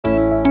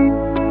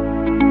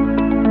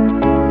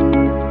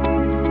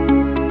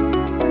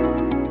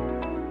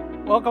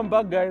Welcome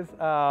back, guys.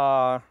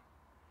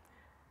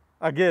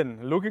 Again,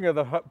 looking at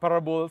the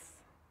parables,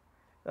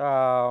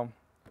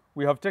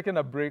 we have taken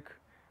a break,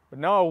 but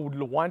now I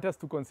would want us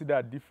to consider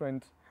a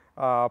different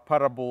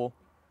parable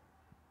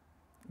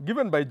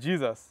given by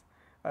Jesus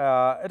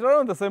at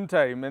around the same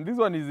time, and this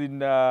one is in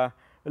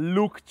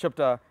Luke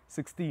chapter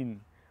 16.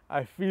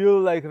 I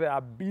feel like they are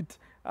a bit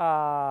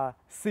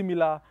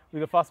similar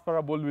with the first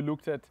parable we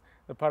looked at,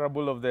 the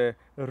parable of the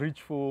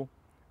rich fool.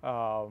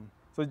 So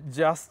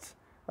just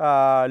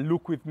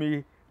look with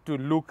me to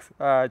Luke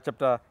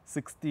chapter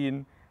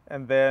 16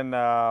 and then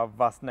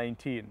verse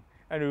 19.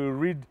 And we will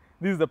read,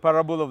 this is the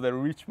parable of the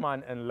rich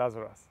man and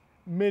Lazarus.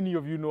 Many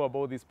of you know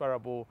about this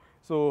parable,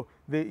 so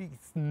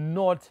it's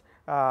not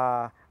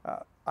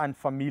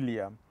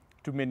unfamiliar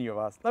to many of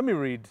us. Let me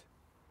read.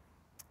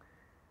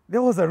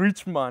 There was a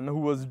rich man who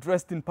was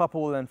dressed in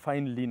purple and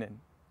fine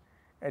linen,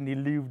 and he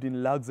lived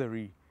in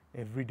luxury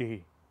every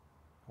day.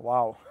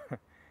 Wow.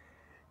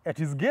 At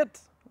his gate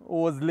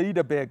was laid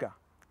a beggar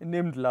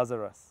named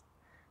Lazarus,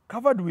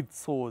 covered with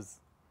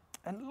sores,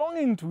 and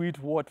longing to eat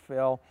what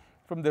fell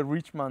from the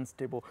rich man's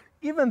table.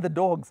 Even the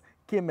dogs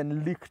came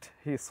and licked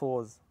his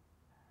sores.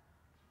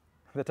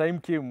 The time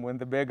came when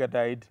the beggar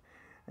died,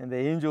 and the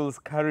angels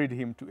carried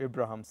him to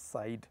Abraham's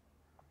side.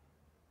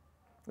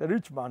 The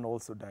rich man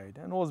also died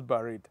and was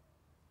buried.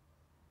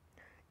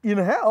 In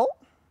hell,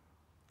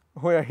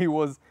 where he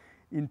was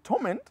in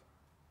torment,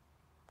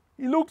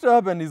 he looked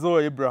up and he saw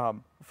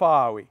Abraham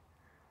far away,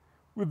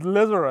 with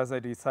Lazarus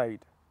at his side.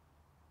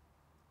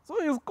 So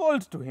he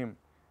called to him,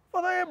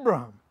 "Father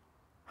Abraham,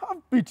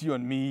 have pity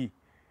on me,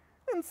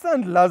 and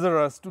send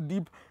Lazarus to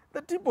dip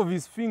the tip of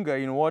his finger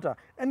in water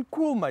and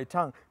cool my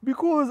tongue,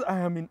 because I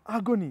am in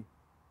agony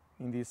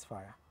in this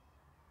fire."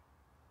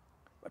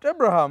 But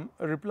Abraham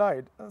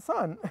replied,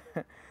 "Son,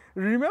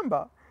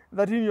 remember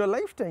that in your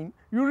lifetime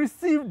you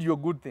received your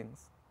good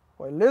things,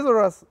 while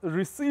Lazarus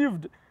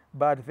received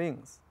bad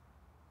things.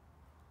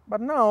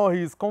 But now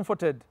he is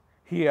comforted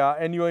here,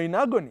 and you are in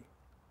agony.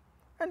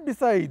 And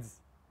besides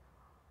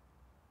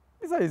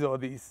all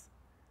this,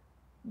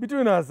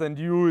 between us and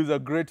you is a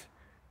great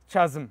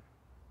chasm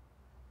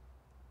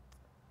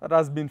that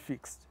has been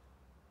fixed,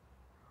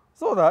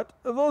 so that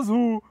those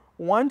who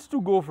want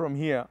to go from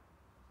here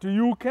to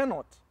you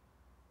cannot,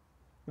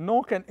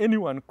 nor can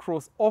anyone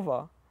cross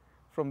over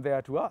from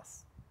there to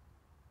us."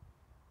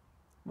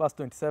 Verse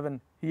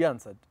 27, he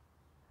answered,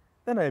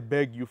 "Then I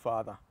beg you,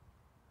 Father,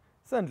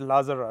 send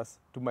Lazarus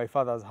to my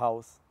father's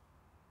house,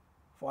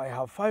 for I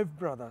have 5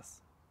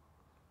 brothers.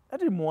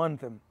 Let him warn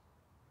them,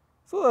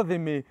 so that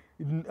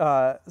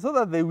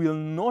they will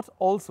not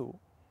also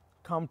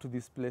come to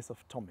this place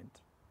of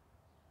torment."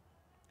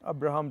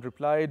 Abraham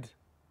replied,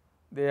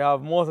 "They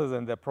have Moses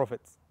and the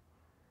prophets.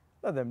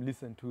 Let them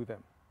listen to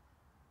them."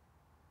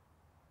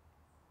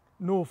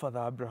 "No, Father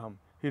Abraham,"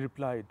 he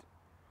replied,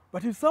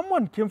 but if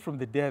someone from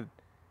the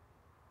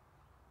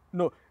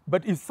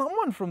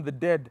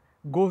dead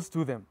goes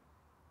to them,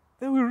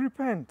 they will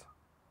repent."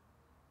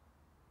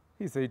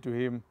 He said to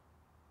him,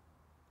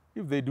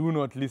 "If they do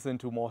not listen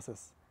to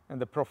Moses and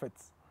the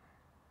prophets,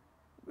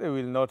 they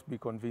will not be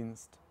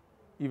convinced,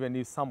 even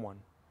if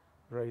someone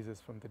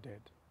rises from the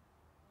dead."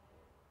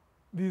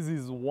 This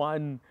is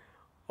one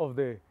of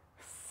the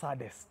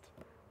saddest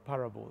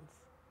parables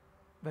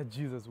that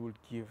Jesus would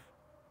give.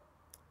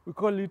 We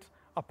call it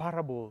a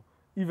parable,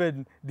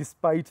 even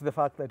despite the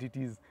fact that it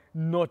is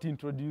not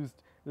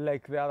introduced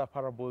like the other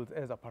parables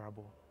as a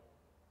parable.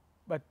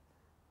 But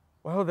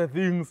one of the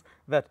things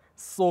that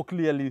so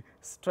clearly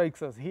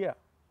strikes us here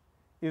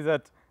is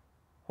that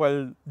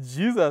while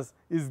Jesus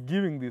is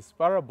giving this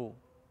parable,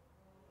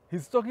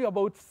 he's talking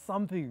about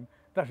something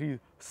that is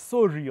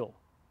so real.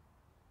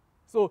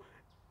 So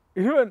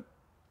it even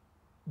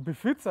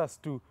befits us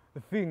to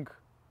think,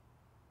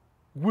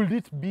 would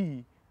it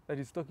be that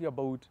he's talking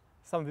about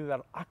something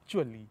that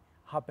actually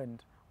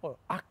happened or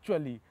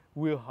actually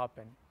will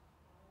happen?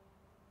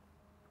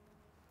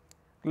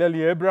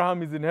 Clearly,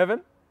 Abraham is in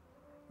heaven,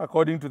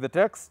 according to the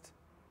text.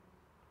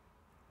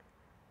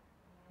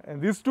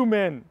 And these 2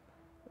 men,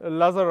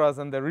 Lazarus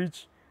and the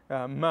rich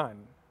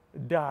man,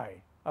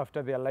 die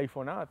after their life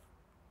on earth.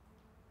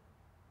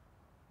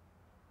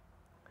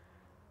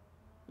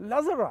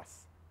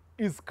 Lazarus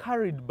is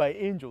carried by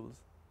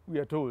angels, we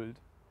are told,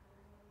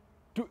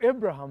 to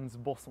Abraham's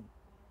bosom.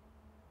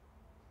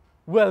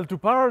 Well, to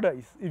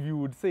paradise, if you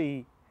would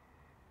say,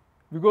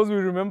 because we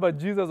remember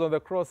Jesus on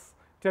the cross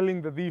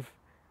telling the thief,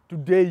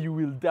 "Today you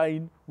will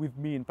dine with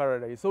me in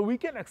paradise." So we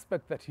can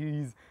expect that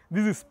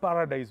this is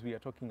paradise we are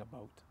talking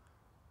about.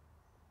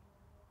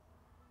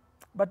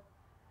 But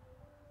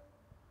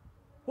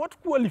what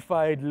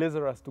qualified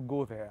Lazarus to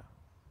go there?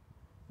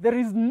 There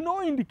is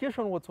no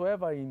indication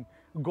whatsoever in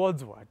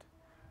God's word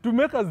to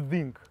make us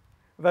think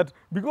that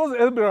because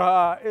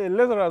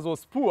Lazarus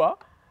was poor,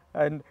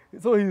 and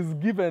so he's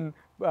given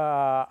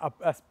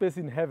a space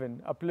in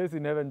heaven, a place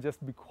in heaven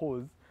just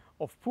because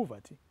of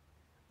poverty.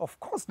 Of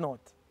course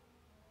not.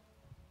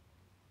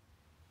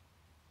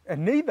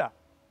 And neither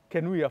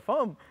can we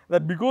affirm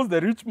that because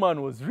the rich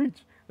man was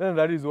rich, then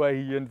that is why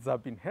he ends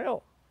up in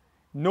hell.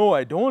 No,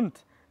 I don't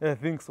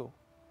think so.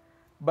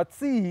 But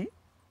see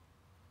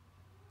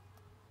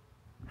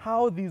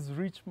how this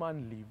rich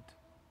man lived.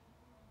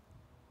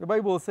 The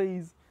Bible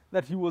says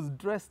that he was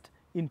dressed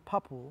in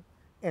purple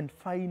and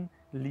fine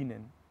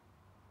linen.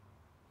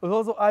 It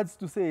also adds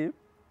to say,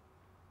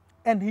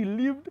 and he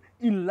lived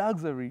in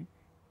luxury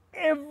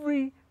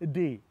every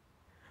day.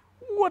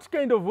 What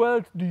kind of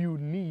wealth do you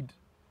need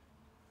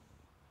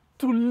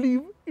to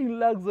live in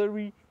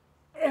luxury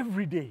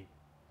every day?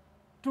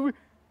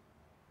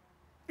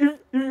 If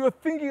you're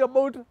thinking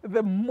about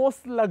the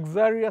most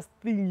luxurious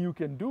thing you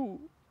can do,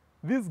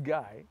 this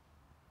guy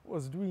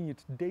was doing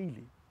it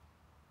daily.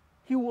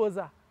 He was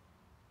a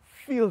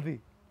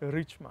filthy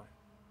rich man.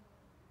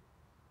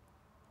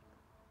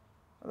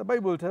 The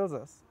Bible tells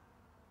us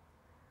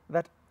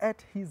that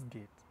at his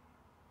gate,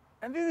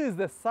 and this is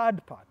the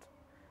sad part,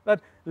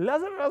 that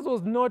Lazarus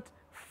was not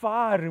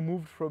far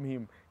removed from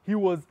him. He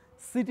was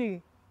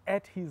sitting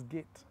at his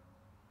gate.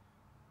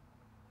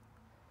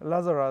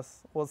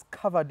 Lazarus was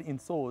covered in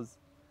sores,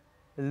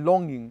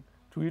 longing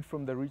to eat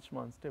from the rich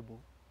man's table.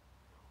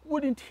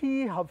 Wouldn't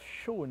he have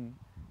shown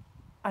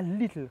a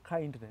little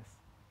kindness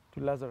to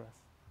Lazarus?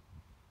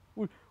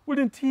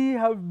 Wouldn't he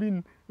have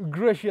been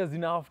gracious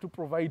enough to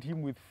provide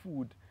him with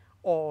food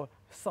or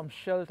some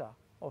shelter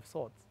of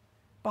sorts?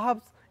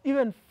 Perhaps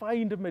even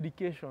find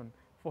medication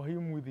for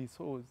him with his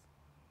sores.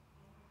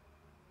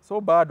 So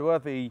bad were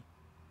they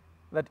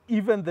that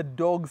even the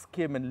dogs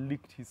came and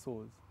licked his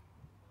sores.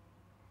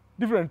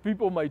 Different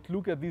people might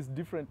look at this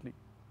differently.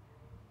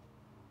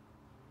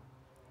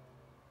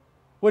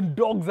 When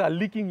dogs are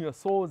licking your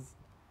sores,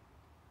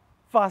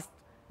 first,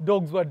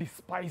 dogs were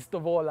despised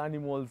of all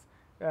animals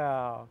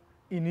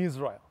in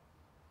Israel.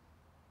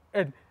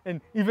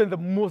 And even the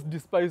most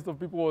despised of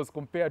people was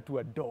compared to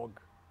a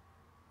dog.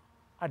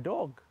 A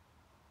dog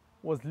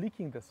was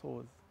licking the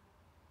sores.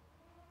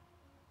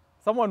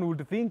 Someone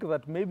would think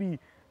that maybe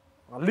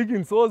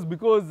licking sores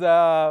because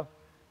to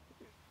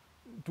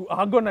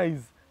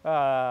agonize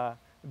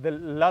the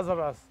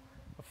Lazarus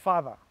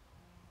father.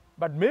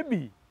 But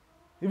maybe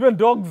even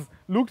dogs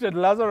looked at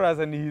Lazarus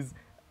and his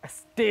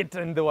state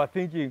and they were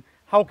thinking,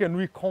 how can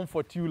we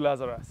comfort you,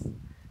 Lazarus?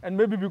 And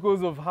maybe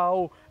because of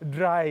how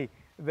dry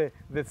the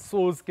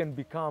sores can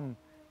become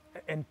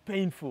and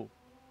painful,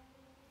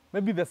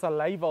 maybe the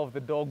saliva of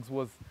the dogs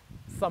was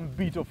some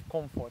bit of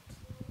comfort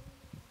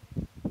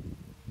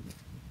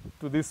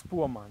to this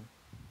poor man.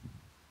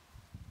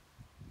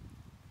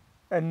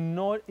 And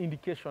no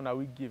indication are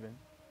we given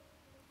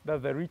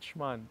that the rich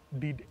man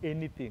did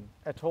anything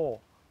at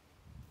all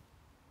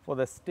for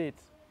the state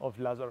of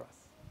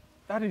Lazarus.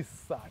 That is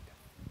sad.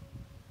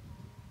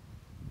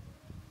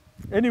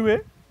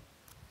 Anyway,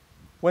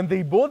 when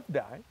they both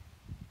die,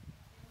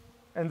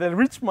 and the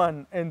rich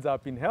man ends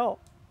up in hell,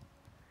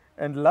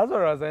 and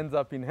Lazarus ends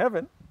up in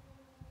heaven,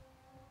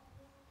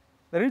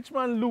 the rich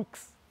man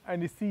looks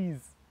and he sees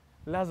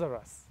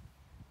Lazarus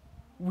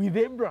with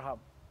Abraham.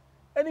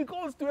 And he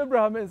calls to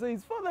Abraham and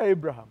says, Father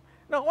Abraham.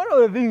 Now, one of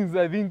the things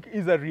I think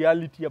is a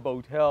reality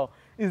about hell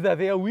is that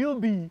there will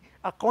be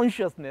a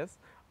consciousness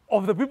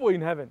of the people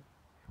in heaven.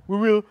 We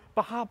will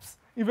perhaps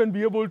even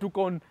be able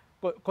to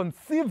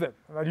conceive them,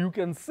 that you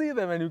can see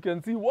them and you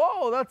can see,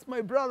 wow, that's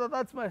my brother,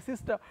 that's my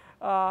sister,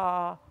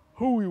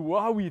 who we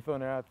were with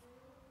on earth.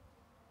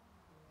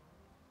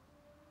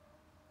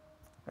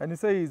 And he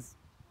says,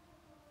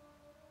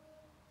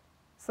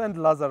 send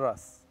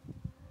Lazarus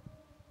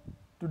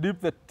to dip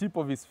the tip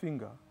of his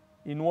finger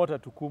in water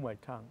to cool my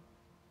tongue.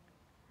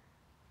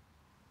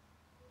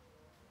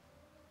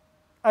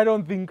 I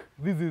don't think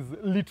this is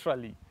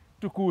literally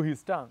to cool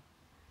his tongue.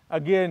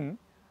 Again,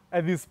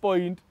 at this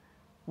point,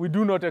 we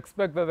do not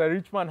expect that the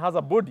rich man has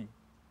a body.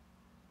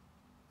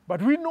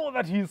 But we know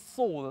that his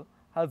soul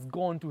has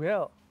gone to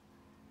hell.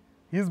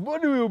 His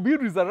body will be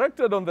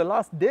resurrected on the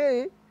last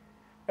day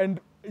and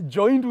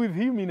joined with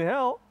him in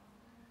hell,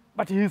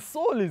 but his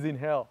soul is in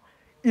hell,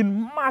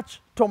 in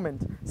much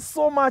torment.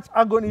 So much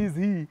agony is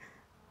he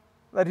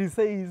that he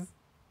says,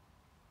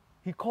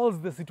 he calls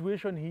the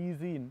situation he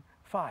is in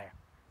fire.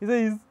 He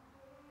says,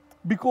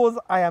 because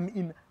I am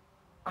in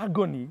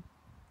agony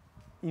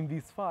in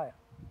this fire.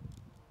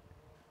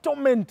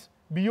 Torment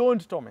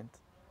beyond torment.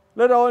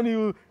 Later on,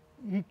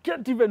 he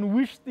can't even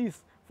wish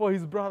this for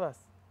his brothers.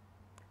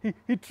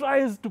 He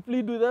tries to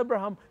plead with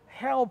Abraham,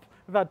 help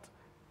that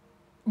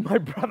my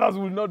brothers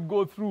will not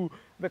go through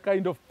the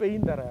kind of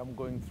pain that I am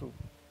going through.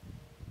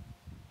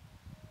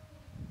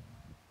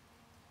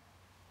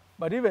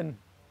 But even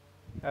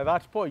at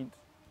that point,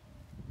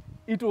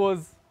 it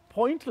was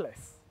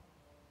pointless.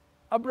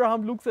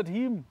 Abraham looks at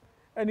him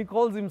and he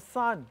calls him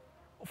son.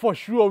 For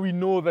sure we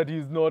know that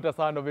he's not a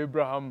son of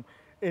Abraham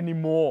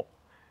anymore,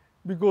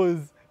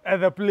 because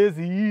at the place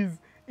he is,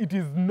 it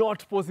is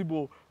not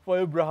possible for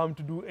Abraham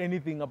to do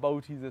anything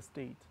about his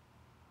estate.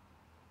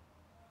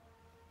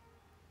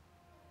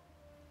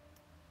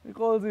 He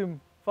calls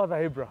him Father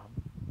Abraham.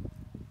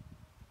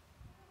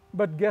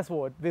 But guess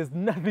what? There's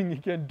nothing he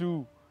can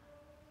do.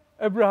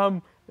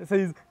 Abraham It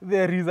says,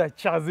 there is a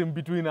chasm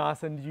between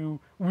us and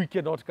you. We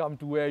cannot come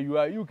to where you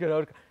are. You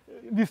cannot.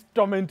 This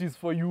torment is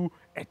for you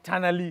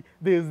eternally.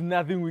 There is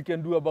nothing we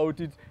can do about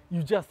it.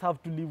 You just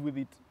have to live with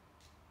it.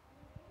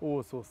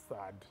 Oh, so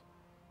sad.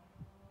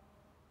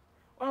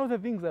 One of the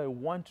things I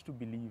want to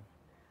believe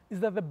is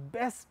that the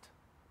best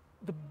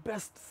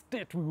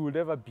state we would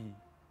ever be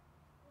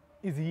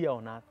is here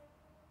on earth.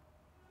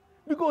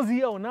 Because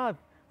here on earth,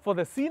 for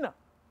the sinner,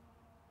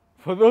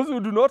 for those who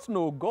do not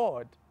know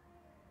God,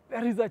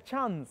 there is a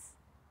chance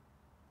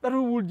that we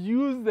would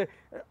use the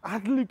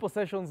earthly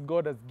possessions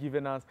God has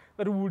given us,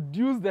 that we would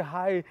use the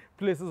high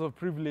places of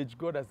privilege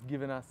God has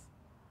given us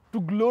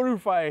to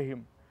glorify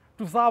Him,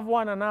 to serve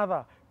one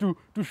another, to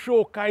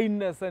show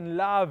kindness and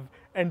love,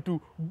 and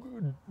to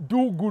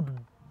do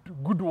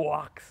good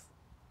works.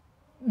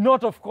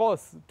 Not, of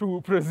course, to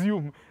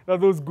presume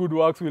that those good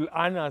works will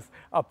earn us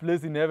a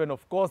place in heaven.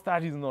 Of course,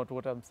 that is not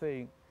what I'm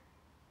saying.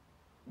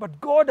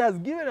 But God has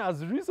given us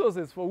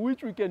resources for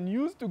which we can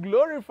use to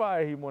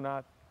glorify Him on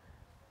earth.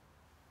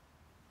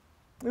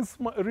 This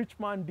rich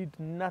man did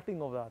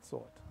nothing of that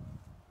sort.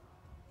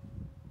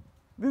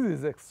 This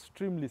is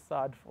extremely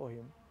sad for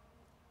him.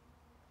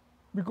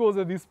 Because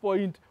at this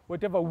point,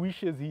 whatever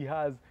wishes he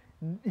has,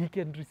 he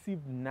can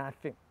receive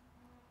nothing.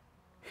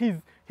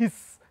 His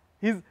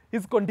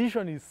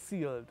condition is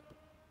sealed.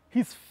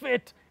 His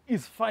fate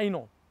is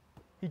final.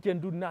 He can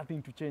do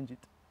nothing to change it.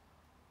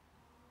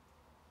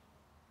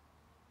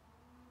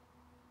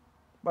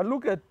 But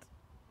look at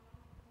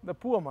the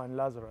poor man,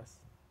 Lazarus.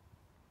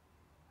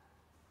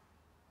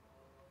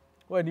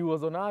 When he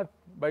was on earth,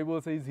 the Bible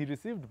says he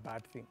received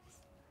bad things.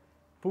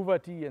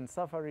 Poverty and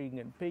suffering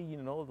and pain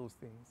and all those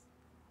things.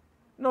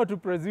 Not to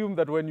presume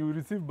that when you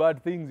receive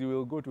bad things, you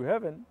will go to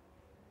heaven.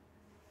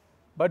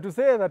 But to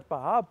say that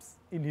perhaps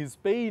in his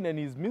pain and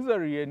his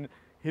misery, and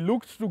he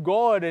looked to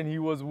God and he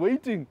was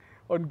waiting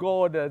on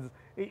God, as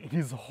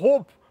his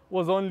hope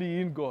was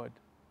only in God.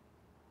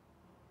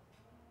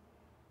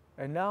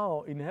 And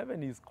now in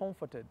heaven he's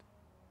comforted.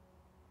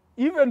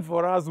 Even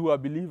for us who are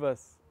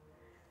believers,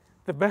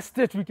 the best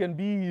state we can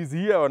be is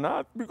here on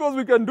earth, because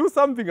we can do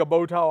something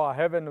about how our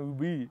heaven will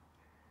be.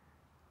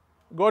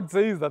 God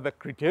says that the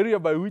criteria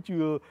by which we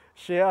will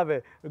share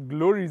the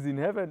glories in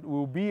heaven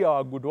will be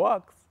our good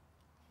works.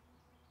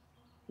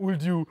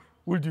 Would you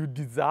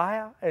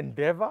desire,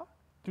 endeavor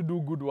to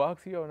do good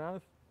works here on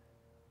earth?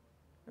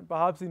 And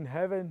perhaps in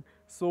heaven,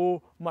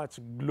 so much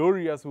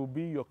glorious will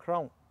be your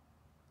crown.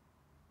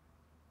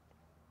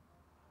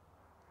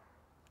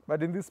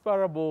 But in this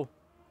parable,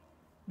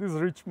 this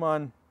rich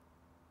man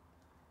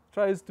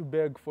tries to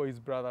beg for his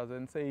brothers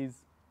and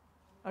says,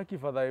 "Aki,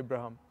 Father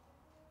Abraham,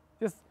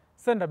 just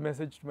send a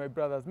message to my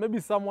brothers. Maybe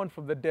someone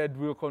from the dead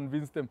will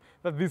convince them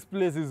that this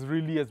place is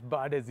really as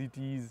bad as it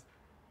is."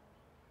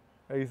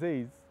 And he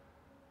says,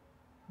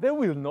 they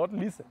will not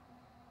listen.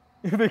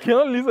 If they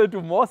cannot listen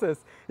to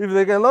Moses, if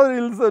they cannot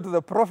listen to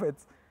the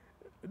prophets,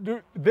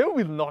 they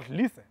will not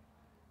listen.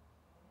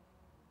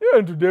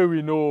 Even today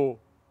we know,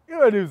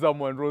 even if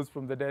someone rose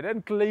from the dead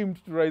and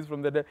claimed to rise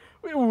from the dead,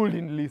 we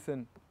wouldn't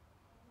listen.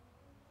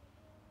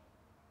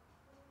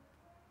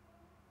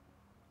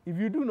 If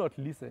you do not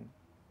listen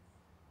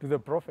to the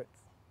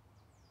prophets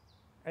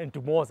and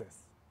to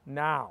Moses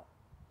now,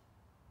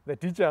 the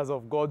teachers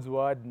of God's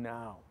word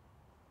now,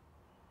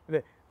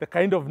 the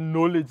kind of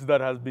knowledge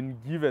that has been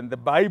given, the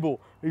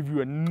Bible, if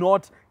you are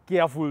not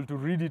careful to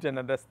read it and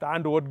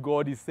understand what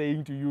God is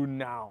saying to you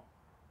now,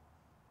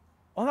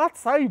 on that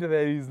side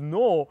there's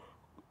no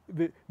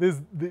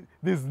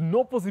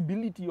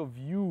possibility of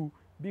you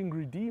being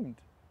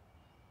redeemed.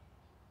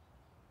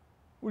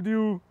 Would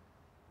you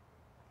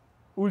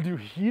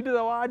heed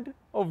the word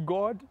of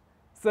God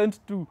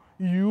sent to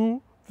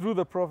you through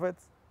the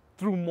prophets,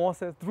 through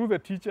Moses, through the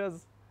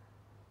teachers,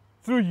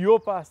 through your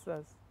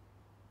pastors,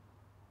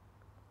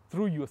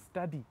 through your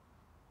study?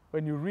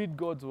 When you read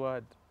God's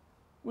word,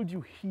 would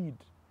you heed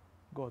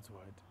God's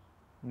word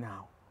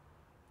now?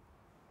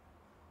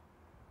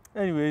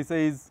 Anyway, he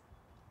says,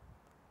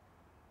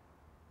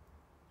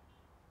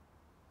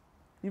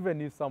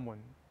 even if someone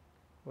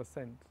was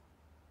sent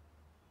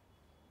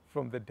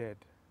from the dead,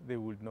 they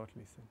would not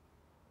listen.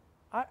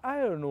 I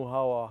don't know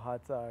how our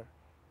hearts are.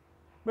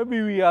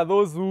 Maybe we are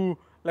those who,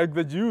 like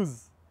the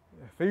Jews,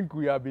 think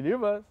we are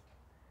believers.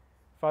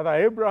 Father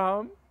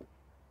Abraham,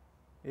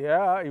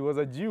 yeah, he was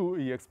a Jew.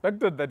 He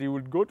expected that he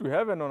would go to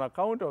heaven on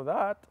account of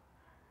that.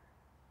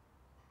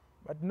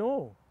 But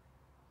no.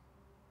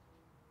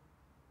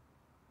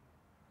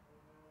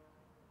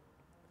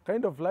 The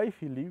kind of life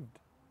he lived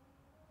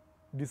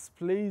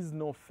displays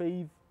no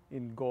faith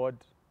in God,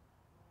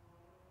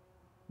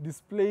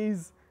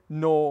 displays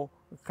no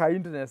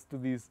kindness to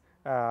this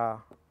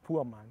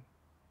poor man.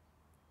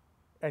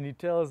 And he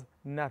tells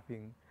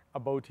nothing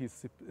about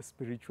his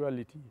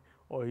spirituality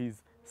or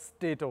his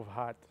state of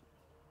heart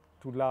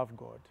to love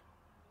God.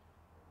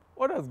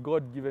 What has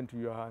God given to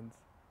your hands?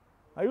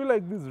 Are you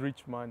like this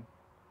rich man?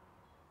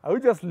 Are you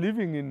just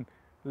living in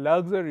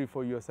luxury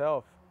for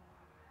yourself?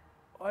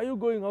 Or are you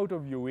going out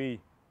of your way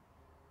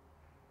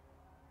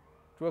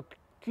to at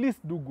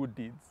least do good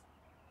deeds?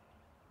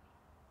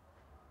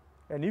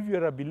 And if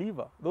you're a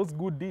believer, those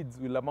good deeds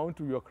will amount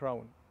to your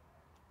crown.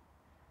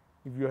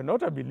 If you are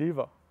not a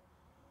believer,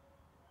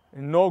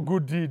 no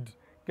good deed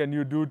can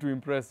you do to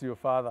impress your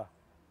Father.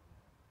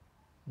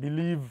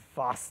 Believe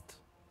first,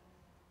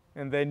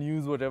 and then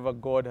use whatever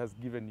God has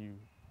given you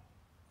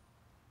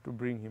to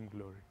bring him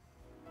glory.